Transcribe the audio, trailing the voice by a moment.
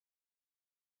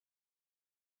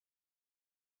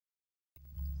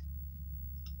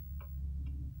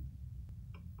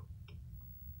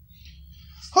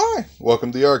Hi,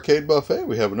 welcome to the Arcade Buffet.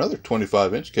 We have another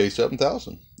 25-inch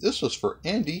K7000. This was for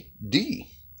Andy D.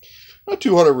 Not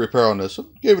too hard to repair on this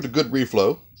one. Gave it a good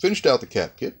reflow, finished out the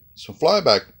cap kit, some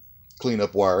flyback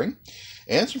cleanup wiring,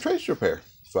 and some trace repair.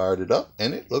 Fired it up,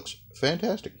 and it looks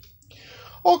fantastic.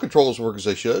 All controls work as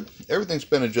they should. Everything's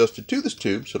been adjusted to this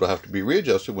tube, so it'll have to be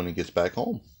readjusted when it gets back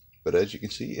home. But as you can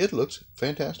see, it looks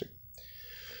fantastic.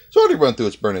 It's already run through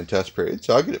its burn-in test period,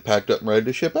 so I'll get it packed up and ready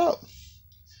to ship out.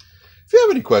 If you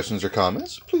have any questions or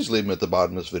comments, please leave them at the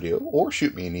bottom of this video, or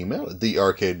shoot me an email at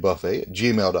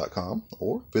thearcadebuffet@gmail.com,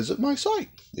 or visit my site,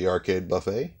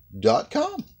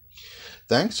 thearcadebuffet.com.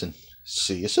 Thanks, and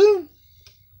see you soon.